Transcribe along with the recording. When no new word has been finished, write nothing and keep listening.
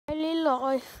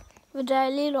life, the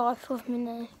daily life of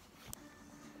Minnie.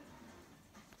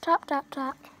 Tap, tap,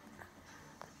 tap.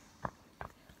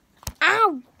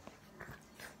 Ow!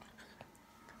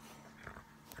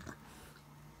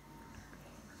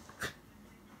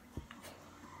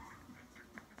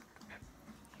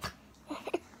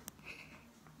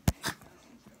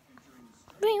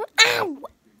 Ow!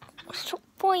 Stop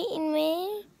biting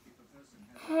me.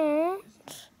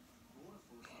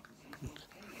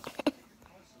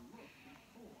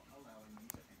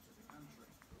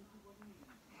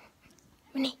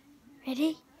 Minnie,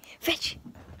 ready? Fetch!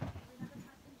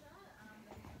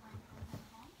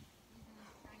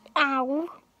 Ow!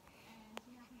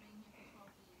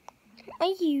 What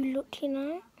are you looking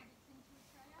at?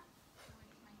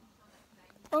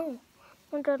 Oh,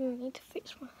 I don't need to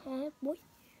fix my hair, boy.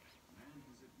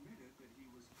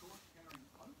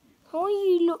 What are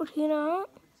you looking at?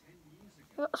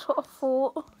 That's what I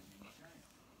thought.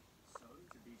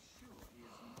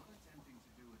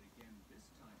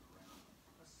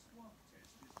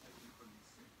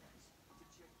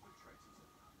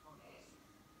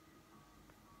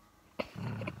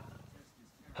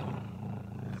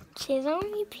 She's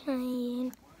only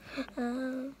playing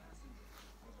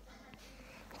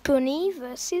Bunny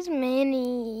versus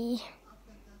Minnie.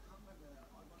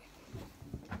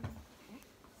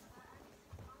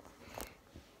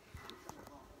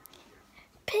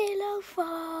 Pillow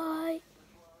fight.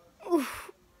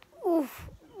 Oof, oof.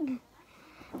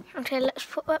 Okay, let's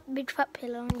put that big fat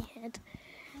pillow on your head.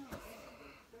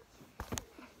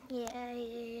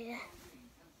 Yeah.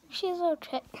 She's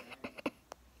okay.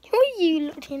 Who are you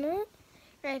looking at?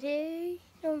 Ready?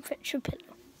 Don't fetch your pillow.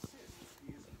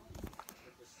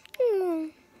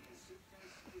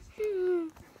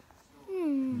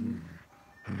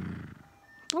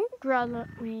 Don't growl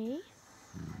at me.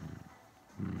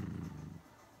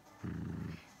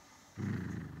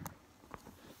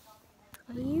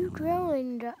 Are you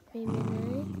growling at me,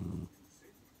 Minnie?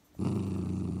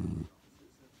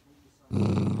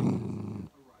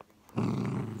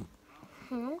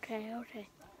 Okay.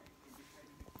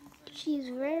 She's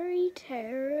very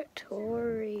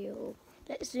territorial.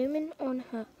 Let's zoom in on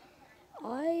her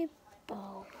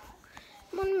eyeball.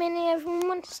 Come on, Minnie, everyone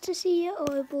wants to see your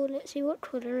eyeball. Let's see what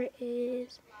colour it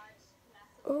is.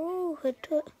 Oh,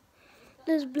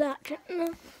 there's black in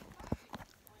there.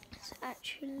 It's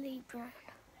actually brown.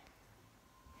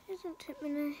 Isn't it,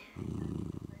 Minnie?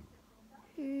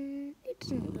 It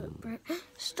doesn't look brown.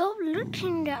 Stop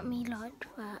looking at me like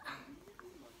that.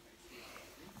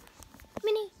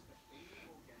 Minnie,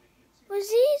 what's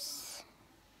this?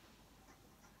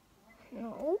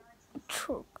 No,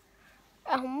 truck.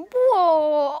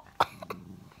 Whoa!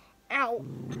 Ow.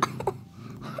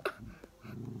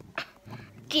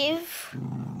 Give.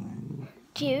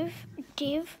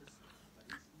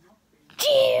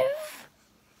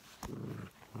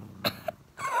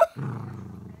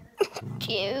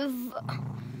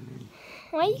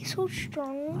 Why are you so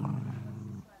strong?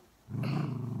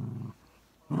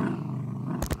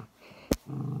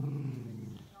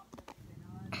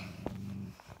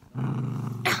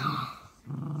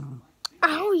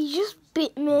 Ow, you just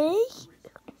bit me.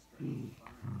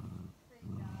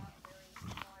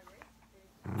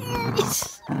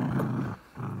 Yes.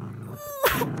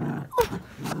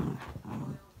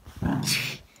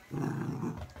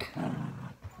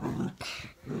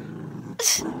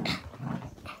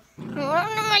 One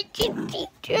of my kitty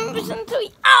jumps into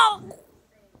me. Ow!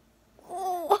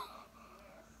 Oh.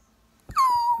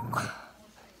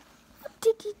 What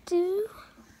did he do?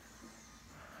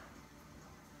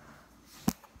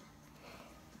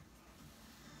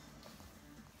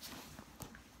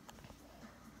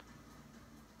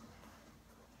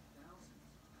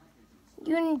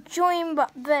 You enjoying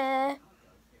back there?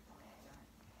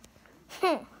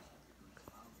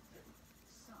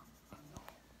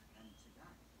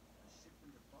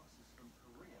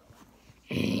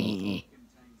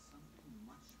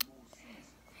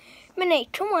 Minnie,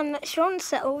 come on, let's try and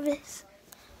settle this.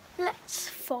 Let's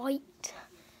fight.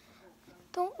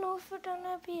 Don't know if we're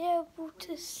gonna be able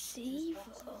to see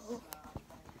though.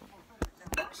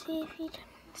 Let's see if he can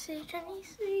see. Can he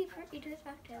see? He does.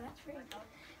 Okay, that's pretty good.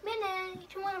 Minnie,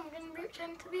 come on, I'm gonna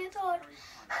pretend to be a dog.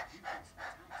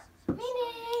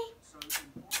 Minnie!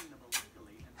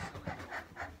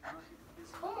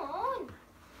 Come on!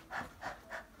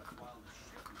 Come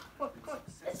on.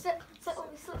 Let's settle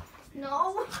this up.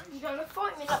 No, you're gonna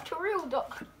fight me like a real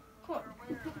dog. Come on.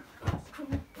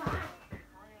 Come back.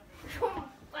 Come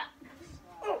back.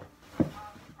 Oh.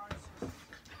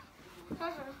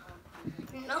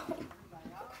 No.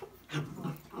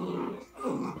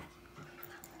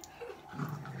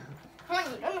 Come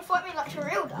on, you don't fight me like a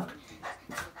real dog.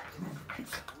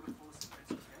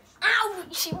 Ow!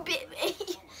 She bit me.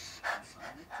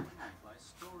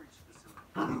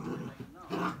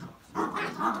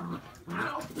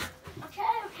 Ow.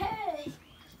 Okay.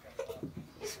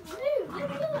 It's blue. Leave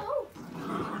me alone.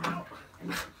 Ow.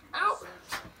 Ow.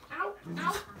 Ow.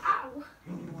 Ow.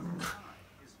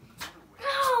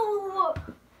 Ow.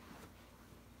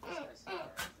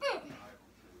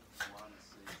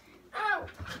 Ow.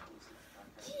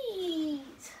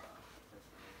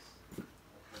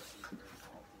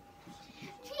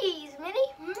 Jeez,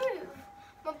 Minnie, move.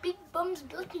 My big bum's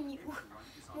blocking you.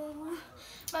 Move.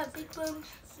 My big bum's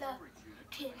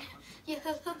blocking you.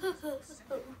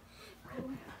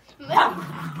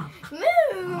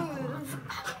 Move.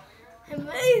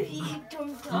 Move, you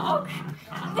dumb dog.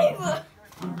 Move.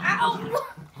 Ow.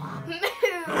 Move.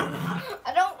 I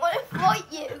don't want to fight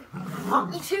you.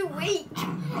 You're too weak.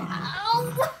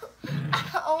 Ow.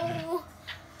 Ow.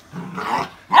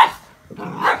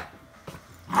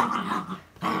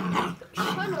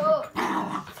 Shut up. Ow.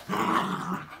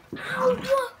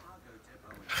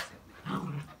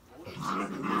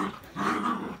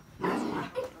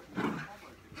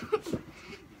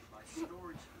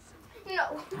 No.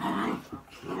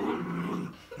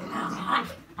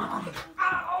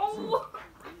 Ow.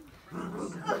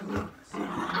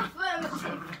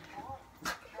 Affirmative.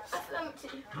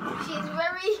 Affirmative. She is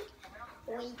very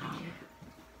weak.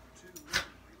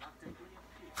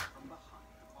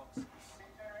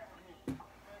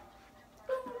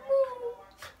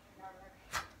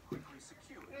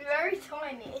 Very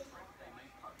tiny.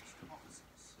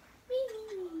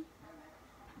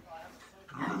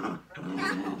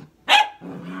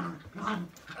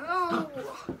 Oh.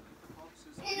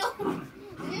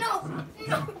 No.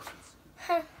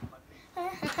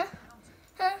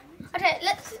 Okay,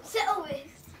 let's settle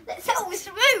this. Let's settle this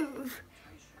move.